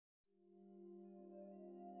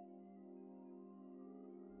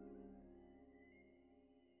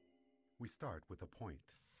We start with a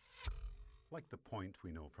point. Like the point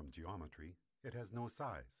we know from geometry, it has no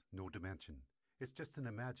size, no dimension. It's just an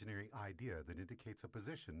imaginary idea that indicates a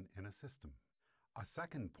position in a system. A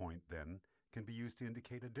second point, then, can be used to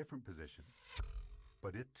indicate a different position.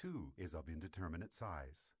 But it, too, is of indeterminate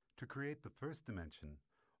size. To create the first dimension,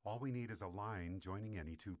 all we need is a line joining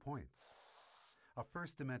any 2 points. A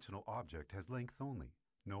first-dimensional object has length only,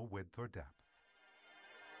 no width or depth.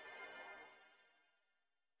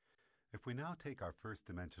 If we now take our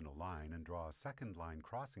first-dimensional line and draw a second line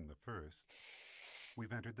crossing the first,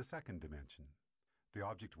 we've entered the second dimension. The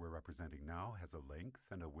object we're representing now has a length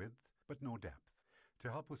and a width, but no depth.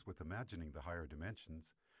 To help us with imagining the higher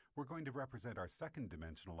dimensions, we're going to represent our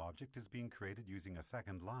second-dimensional object as being created using a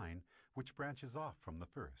second line, which branches off from the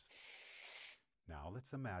first. Now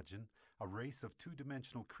let's imagine a race of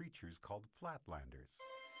two-dimensional creatures called flatlanders.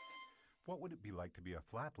 What would it be like to be a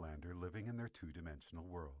flatlander living in their two-dimensional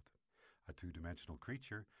world? A two-dimensional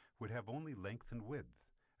creature would have only length and width,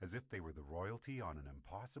 as if they were the royalty on an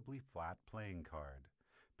impossibly flat playing card.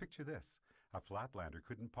 Picture this. A flatlander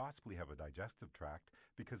couldn't possibly have a digestive tract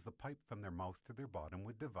because the pipe from their mouth to their bottom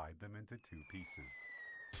would divide them into 2 pieces.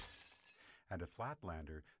 And a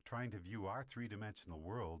flatlander trying to view our three-dimensional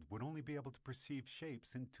world would only be able to perceive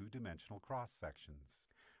shapes in two-dimensional cross-sections.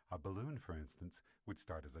 A balloon, for instance, would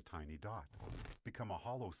start as a tiny dot, become a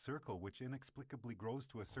hollow circle which inexplicably grows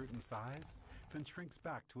to a certain size, then shrinks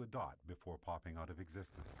back to a dot before popping out of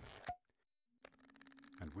existence.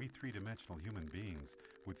 And we three-dimensional human beings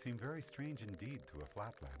would seem very strange indeed to a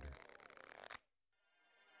flatlander.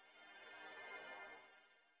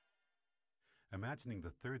 Imagining the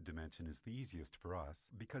third dimension is the easiest for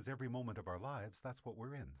us because every moment of our lives, that's what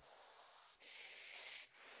we're in.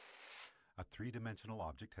 A three-dimensional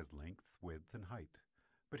object has length, width, and height.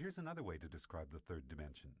 But here's another way to describe the third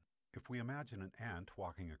dimension. If we imagine an ant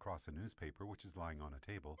walking across a newspaper which is lying on a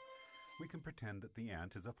table, we can pretend that the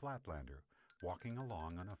ant is a flatlander walking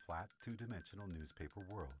along on a flat two-dimensional newspaper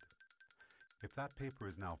world. If that paper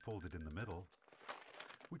is now folded in the middle,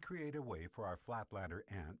 we create a way for our flatlander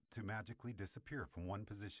ant to magically disappear from one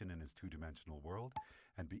position in his two-dimensional world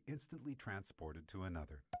and be instantly transported to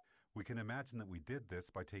another. We can imagine that we did this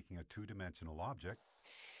by taking a two-dimensional object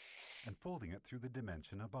and folding it through the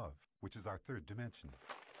dimension above, which is our third dimension.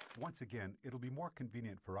 Once again, it'll be more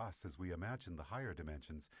convenient for us as we imagine the higher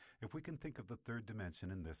dimensions if we can think of the third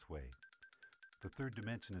dimension in this way. The third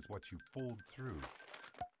dimension is what you fold through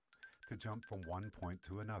to jump from one point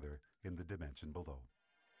to another in the dimension below.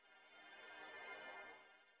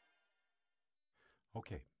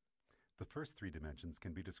 Okay, the first 3 dimensions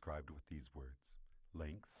can be described with these words: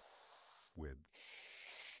 length, width,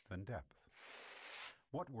 and depth.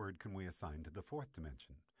 What word can we assign to the fourth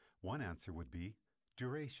dimension? One answer would be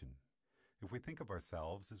duration. If we think of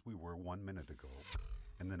ourselves as we were 1 minute ago,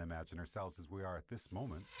 and then imagine ourselves as we are at this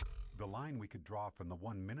moment, the line we could draw from the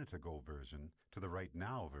 1 minute ago version to the right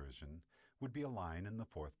now version would be a line in the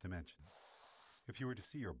fourth dimension. If you were to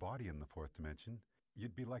see your body in the fourth dimension,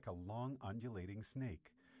 you'd be like a long undulating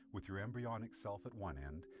snake, with your embryonic self at one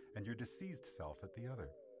end and your deceased self at the other.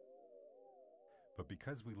 But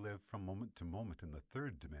because we live from moment to moment in the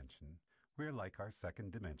third dimension, we're like our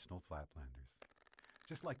second-dimensional flatlanders.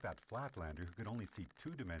 Just like that flatlander who could only see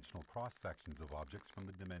two-dimensional cross-sections of objects from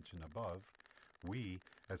the dimension above, we,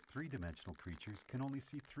 as three-dimensional creatures, can only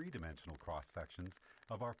see three-dimensional cross-sections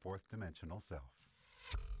of our fourth-dimensional self.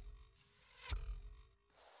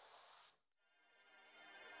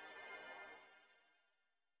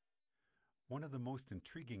 One of the most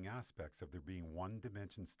intriguing aspects of there being one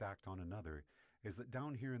dimension stacked on another is that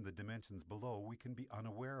down here in the dimensions below, we can be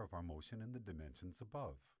unaware of our motion in the dimensions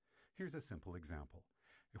above. Here's a simple example.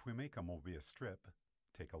 If we make a Mobius strip,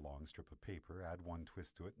 take a long strip of paper, add one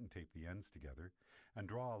twist to it and tape the ends together, and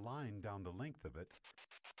draw a line down the length of it,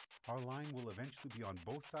 our line will eventually be on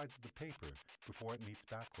both sides of the paper before it meets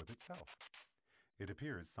back with itself. It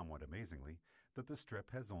appears, somewhat amazingly, that the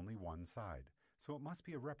strip has only one side, so it must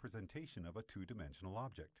be a representation of a two-dimensional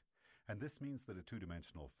object. And this means that a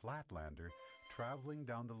two-dimensional flatlander, traveling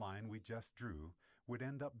down the line we just drew, would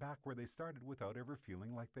end up back where they started without ever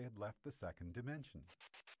feeling like they had left the second dimension.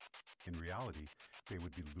 In reality, they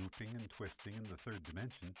would be looping and twisting in the third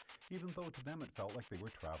dimension, even though to them it felt like they were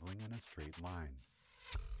traveling in a straight line.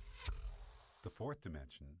 The fourth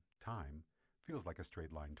dimension, time, feels like a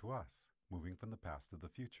straight line to us, moving from the past to the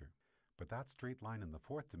future. But that straight line in the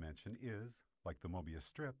fourth dimension is, like the Mobius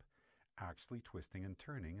strip, actually twisting and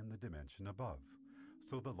turning in the dimension above.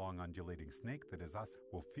 So the long undulating snake that is us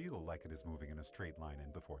will feel like it is moving in a straight line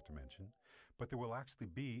in the fourth dimension, but there will actually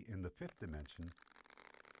be, in the fifth dimension,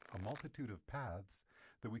 a multitude of paths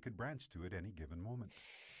that we could branch to at any given moment.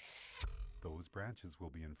 Those branches will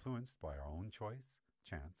be influenced by our own choice,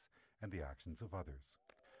 chance, and the actions of others.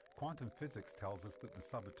 Quantum physics tells us that the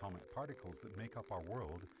subatomic particles that make up our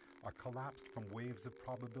world are collapsed from waves of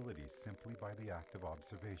probability simply by the act of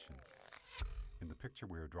observation. In the picture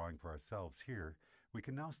we are drawing for ourselves here, we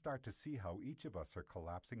can now start to see how each of us are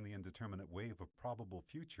collapsing the indeterminate wave of probable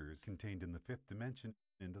futures contained in the fifth dimension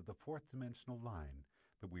into the fourth dimensional line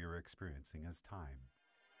that we are experiencing as time.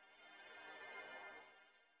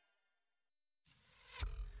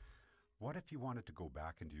 What if you wanted to go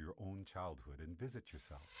back into your own childhood and visit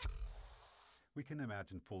yourself? We can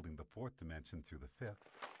imagine folding the fourth dimension through the fifth,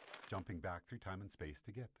 jumping back through time and space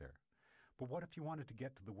to get there. But what if you wanted to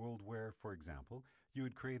get to the world where, for example, you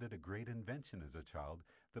had created a great invention as a child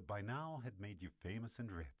that by now had made you famous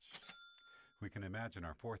and rich? We can imagine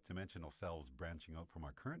our fourth dimensional selves branching out from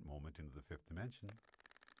our current moment into the fifth dimension.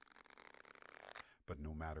 But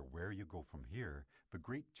no matter where you go from here, the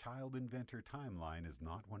great child inventor timeline is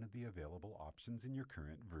not one of the available options in your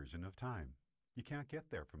current version of time. You can't get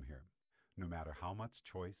there from here, no matter how much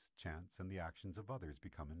choice, chance, and the actions of others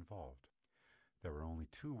become involved. There are only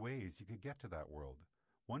two ways you could get to that world.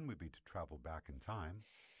 One would be to travel back in time,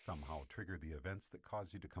 somehow trigger the events that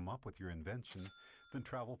caused you to come up with your invention, then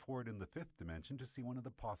travel forward in the fifth dimension to see one of the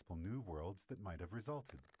possible new worlds that might have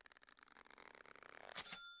resulted.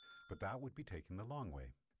 But that would be taking the long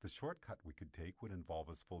way. The shortcut we could take would involve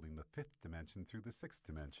us folding the fifth dimension through the sixth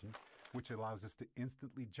dimension, which allows us to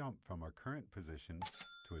instantly jump from our current position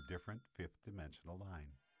to a different fifth dimensional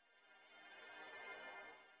line.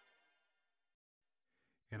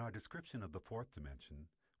 In our description of the fourth dimension,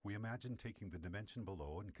 we imagine taking the dimension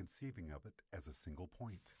below and conceiving of it as a single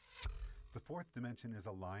point. The fourth dimension is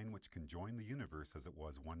a line which can join the universe as it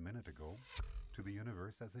was 1 minute ago to the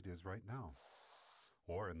universe as it is right now.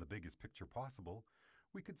 Or, in the biggest picture possible,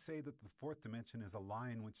 we could say that the fourth dimension is a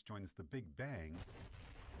line which joins the Big Bang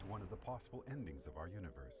to one of the possible endings of our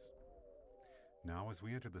universe. Now, as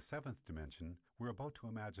we enter the seventh dimension, we're about to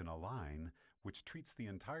imagine a line which treats the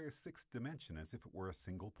entire sixth dimension as if it were a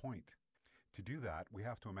single point. To do that, we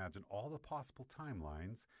have to imagine all the possible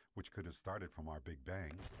timelines, which could have started from our Big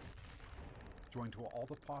Bang, joined to all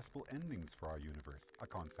the possible endings for our universe, a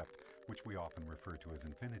concept which we often refer to as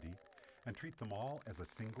infinity, and treat them all as a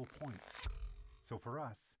single point. So for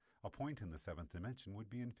us, a point in the seventh dimension would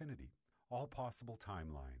be infinity, all possible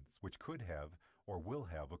timelines, which could have or will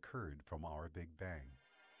have occurred from our Big Bang.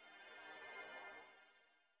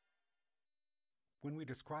 When we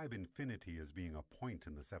describe infinity as being a point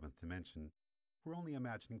in the seventh dimension, we're only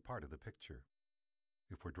imagining part of the picture.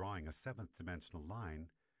 If we're drawing a seventh dimensional line,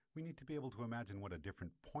 we need to be able to imagine what a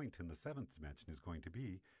different point in the seventh dimension is going to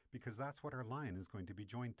be, because that's what our line is going to be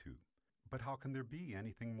joined to. But how can there be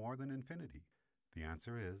anything more than infinity? The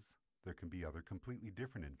answer is, there can be other completely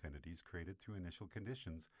different infinities created through initial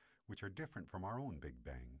conditions which are different from our own Big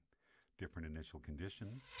Bang. Different initial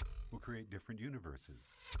conditions will create different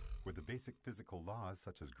universes, where the basic physical laws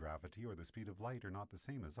such as gravity or the speed of light are not the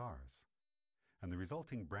same as ours. And the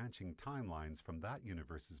resulting branching timelines from that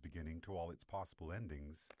universe's beginning to all its possible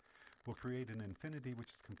endings will create an infinity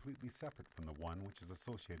which is completely separate from the one which is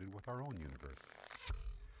associated with our own universe.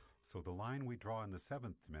 So the line we draw in the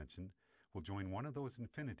seventh dimension will join one of those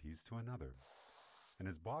infinities to another. And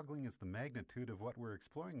as boggling as the magnitude of what we're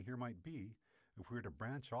exploring here might be, if we were to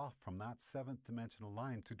branch off from that seventh dimensional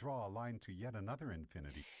line to draw a line to yet another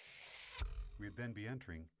infinity, we would then be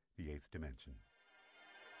entering the eighth dimension.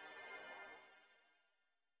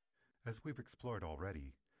 As we've explored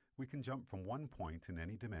already, we can jump from one point in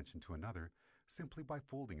any dimension to another simply by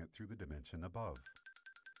folding it through the dimension above.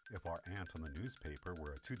 If our ant on the newspaper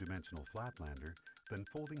were a two-dimensional flatlander, then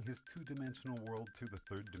folding his two-dimensional world to the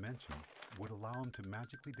third dimension would allow him to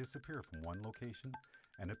magically disappear from one location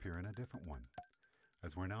and appear in a different one.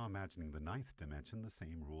 As we're now imagining the ninth dimension, the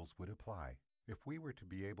same rules would apply. If we were to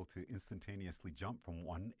be able to instantaneously jump from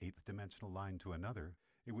one eighth dimensional line to another,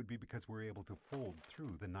 it would be because we're able to fold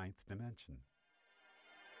through the ninth dimension.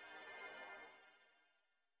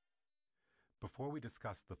 Before we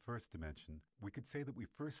discuss the first dimension, we could say that we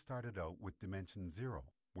first started out with dimension 0,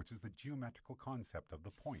 which is the geometrical concept of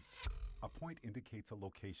the point. A point indicates a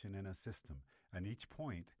location in a system, and each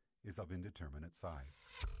point is of indeterminate size.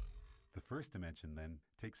 The first dimension then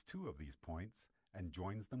takes two of these points and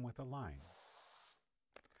joins them with a line.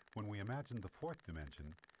 When we imagined the fourth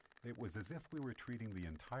dimension, it was as if we were treating the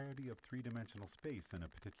entirety of three-dimensional space in a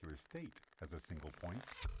particular state as a single point,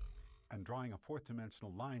 and drawing a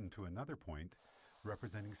fourth-dimensional line to another point,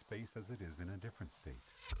 representing space as it is in a different state.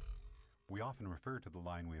 We often refer to the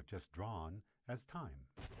line we have just drawn as time.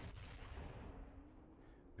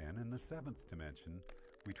 Then, in the seventh dimension,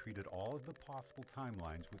 we treated all of the possible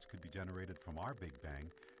timelines which could be generated from our Big Bang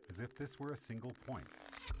as if this were a single point,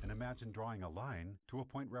 and imagined drawing a line to a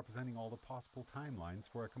point representing all the possible timelines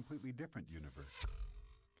for a completely different universe.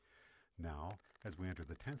 Now, as we enter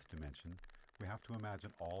the 10th dimension, we have to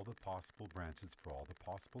imagine all the possible branches for all the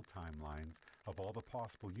possible timelines of all the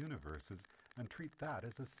possible universes and treat that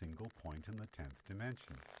as a single point in the 10th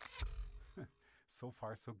dimension. So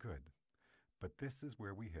far, so good. But this is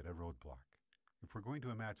where we hit a roadblock. If we're going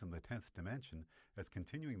to imagine the 10th dimension as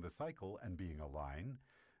continuing the cycle and being a line,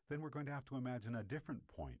 then we're going to have to imagine a different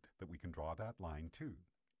point that we can draw that line to.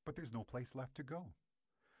 But there's no place left to go.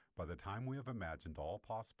 By the time we have imagined all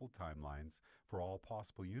possible timelines for all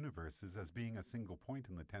possible universes as being a single point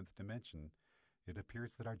in the 10th dimension, it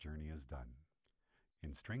appears that our journey is done.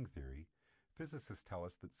 In string theory, physicists tell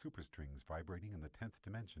us that superstrings vibrating in the 10th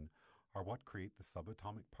dimension are what create the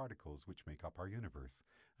subatomic particles which make up our universe,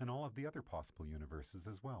 and all of the other possible universes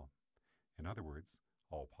as well. In other words,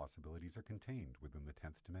 all possibilities are contained within the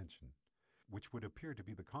 10th dimension, which would appear to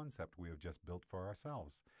be the concept we have just built for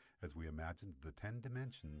ourselves, as we imagined the 10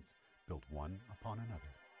 dimensions built one upon another.